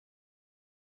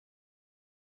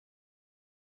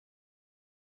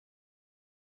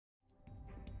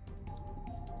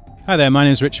Hi there, my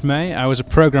name is Rich May. I was a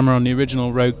programmer on the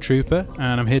original Rogue Trooper,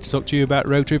 and I'm here to talk to you about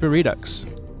Rogue Trooper Redux.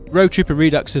 Rogue Trooper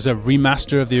Redux is a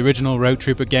remaster of the original Rogue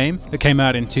Trooper game that came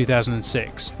out in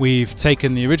 2006. We've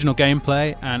taken the original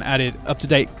gameplay and added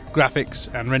up-to-date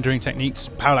graphics and rendering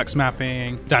techniques, parallax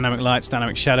mapping, dynamic lights,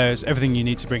 dynamic shadows, everything you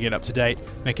need to bring it up to date,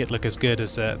 make it look as good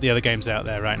as the other games out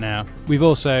there right now. We've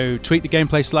also tweaked the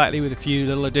gameplay slightly with a few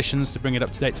little additions to bring it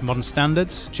up to date to modern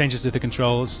standards, changes to the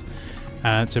controls,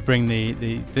 to bring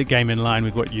the game in line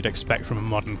with what you'd expect from a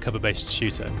modern cover-based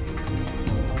shooter.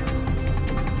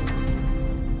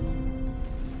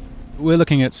 We're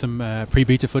looking at some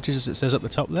pre-beta footage, as it says up the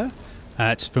top there.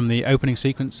 It's from the opening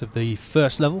sequence of the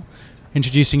first level,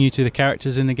 introducing you to the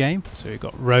characters in the game. So we've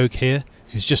got Rogue here,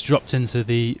 who's just dropped into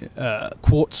the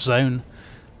Quartz Zone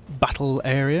battle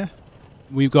area.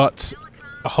 We've got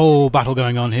a whole battle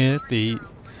going on here. The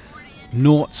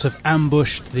Naughts have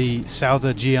ambushed the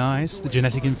Souther GIs, the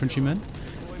genetic infantrymen,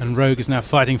 and Rogue is now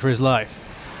fighting for his life.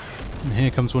 And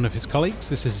here comes one of his colleagues.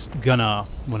 This is Gunnar,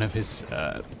 one of his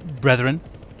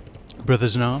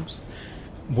brothers in arms,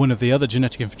 one of the other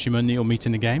genetic infantrymen you'll meet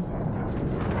in the game.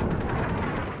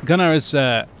 Gunnar is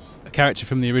a character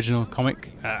from the original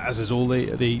comic, as is all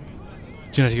the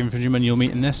genetic infantrymen you'll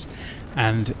meet in this,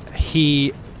 and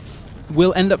he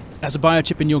will end up as a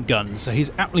biochip in your gun, so he's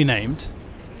aptly named.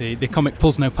 The comic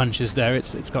pulls no punches there.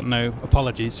 It's got no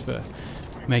apologies for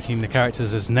making the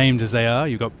characters as named as they are.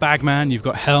 You've got Bagman, you've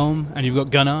got Helm, and you've got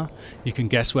Gunnar. You can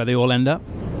guess where they all end up.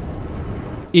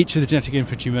 Each of the genetic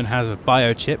infantrymen has a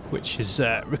biochip, which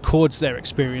records their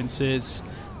experiences,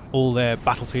 all their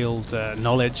battlefield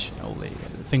knowledge, all the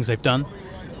things they've done.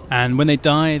 And when they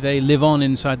die, they live on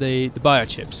inside the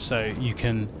biochips. So you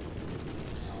can,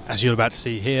 as you're about to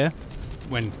see here,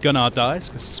 when Gunnar dies,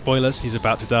 because spoilers, he's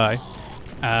about to die,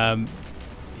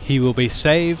 he will be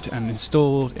saved and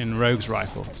installed in Rogue's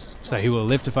rifle. So he will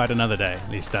live to fight another day,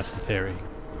 at least that's the theory.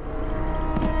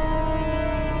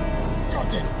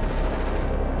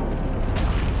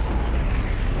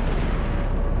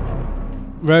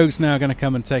 Rogue's now going to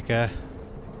come and take a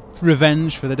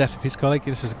revenge for the death of his colleague.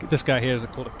 This guy here is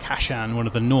called a Kashan, one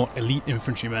of the Naught elite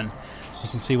infantrymen. You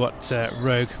can see what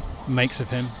Rogue makes of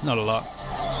him. Not a lot.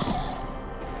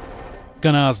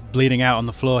 Gunnar's bleeding out on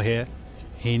the floor here.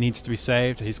 He needs to be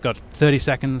saved. He's got 30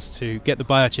 seconds to get the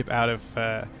biochip out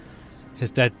of his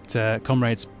dead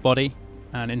comrade's body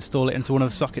and install it into one of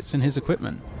the sockets in his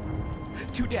equipment.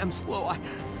 Too damn slow.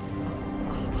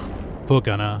 Poor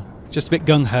Gunnar. Just a bit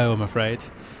gung-ho, I'm afraid.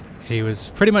 He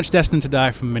was pretty much destined to die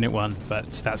from minute one,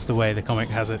 but that's the way the comic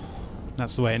has it.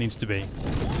 That's the way it needs to be.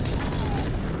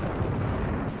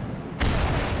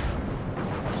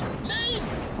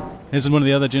 Here's one of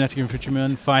the other genetic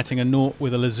infantrymen fighting a Naught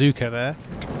with a Lazooka there.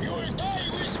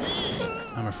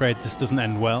 I'm afraid this doesn't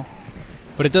end well.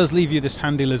 But it does leave you this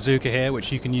handy Lazooka here,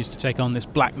 which you can use to take on this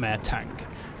Black Mare tank.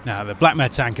 Now, the Black Mare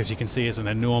tank, as you can see, is an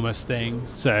enormous thing,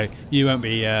 so you won't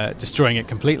be destroying it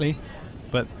completely.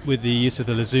 But with the use of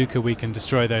the Lazooka, we can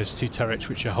destroy those two turrets,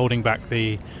 which are holding back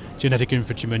the genetic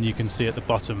infantrymen you can see at the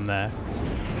bottom there.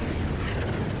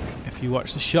 If you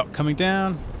watch the shot coming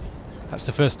down, that's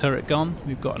the first turret gone.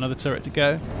 We've got another turret to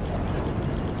go.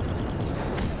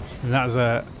 And that was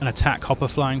an attack hopper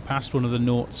flying past one of the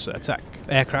Naught's attack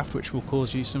aircraft, which will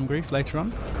cause you some grief later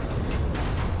on.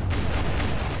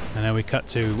 And then we cut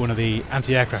to one of the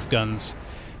anti-aircraft guns.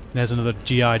 There's another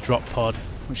GI drop pod,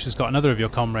 which has got another of your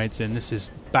comrades in. This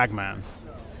is Bagman,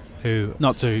 who,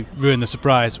 not to ruin the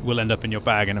surprise, will end up in your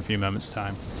bag in a few moments'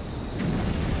 time.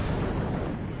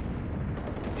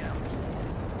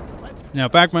 Now,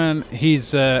 Bagman,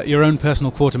 he's your own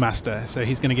personal quartermaster, so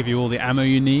he's going to give you all the ammo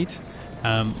you need.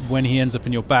 When he ends up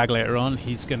in your bag later on,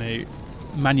 he's going to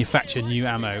manufacture new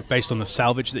ammo based on the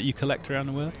salvage that you collect around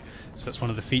the world. So that's one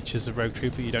of the features of Rogue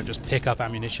Trooper. You don't just pick up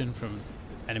ammunition from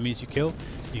enemies you kill.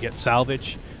 You get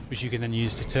salvage, which you can then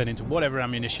use to turn into whatever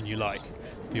ammunition you like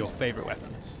for your favorite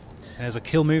weapons. And there's a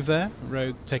kill move there,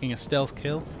 Rogue taking a stealth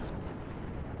kill.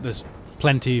 There's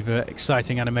plenty of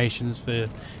exciting animations for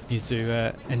you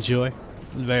to enjoy.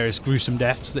 The various gruesome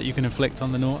deaths that you can inflict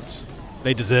on the Naughts.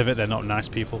 They deserve it, they're not nice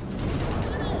people.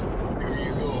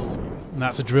 And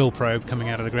that's a drill probe coming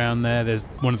out of the ground there. There's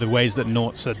one of the ways that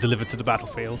Naughts are delivered to the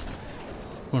battlefield.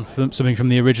 Something from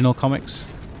the original comics.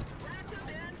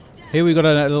 Here we've got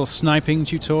a little sniping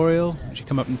tutorial. You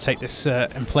come up and take this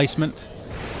emplacement.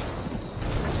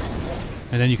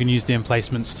 And then you can use the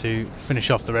emplacements to finish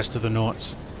off the rest of the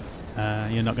Naughts.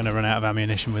 You're not going to run out of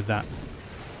ammunition with that.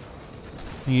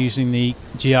 You're using the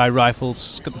GI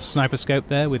rifle's got the sniper scope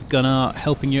there with Gunnar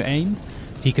helping you aim.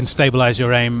 He can stabilize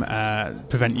your aim,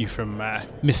 prevent you from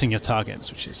missing your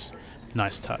targets, which is a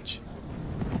nice touch.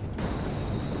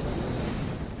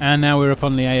 And now we're up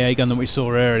on the AA gun that we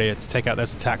saw earlier to take out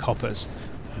those attack hoppers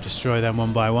and destroy them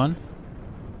one by one.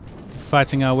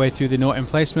 Fighting our way through the Naut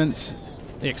emplacements.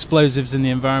 The explosives in the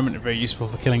environment are very useful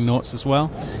for killing Nauts as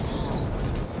well.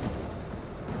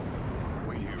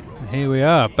 And here we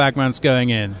are, Bagman's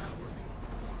going in.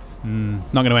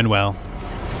 Not going to end well.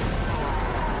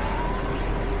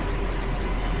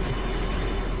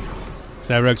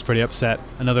 So Rogue's pretty upset.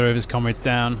 Another of his comrades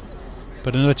down.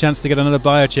 But another chance to get another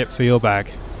biochip for your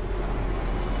bag.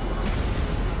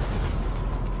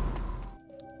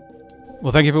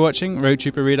 Well, thank you for watching. Road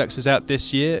Trooper Redux is out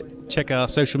this year. Check our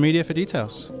social media for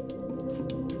details.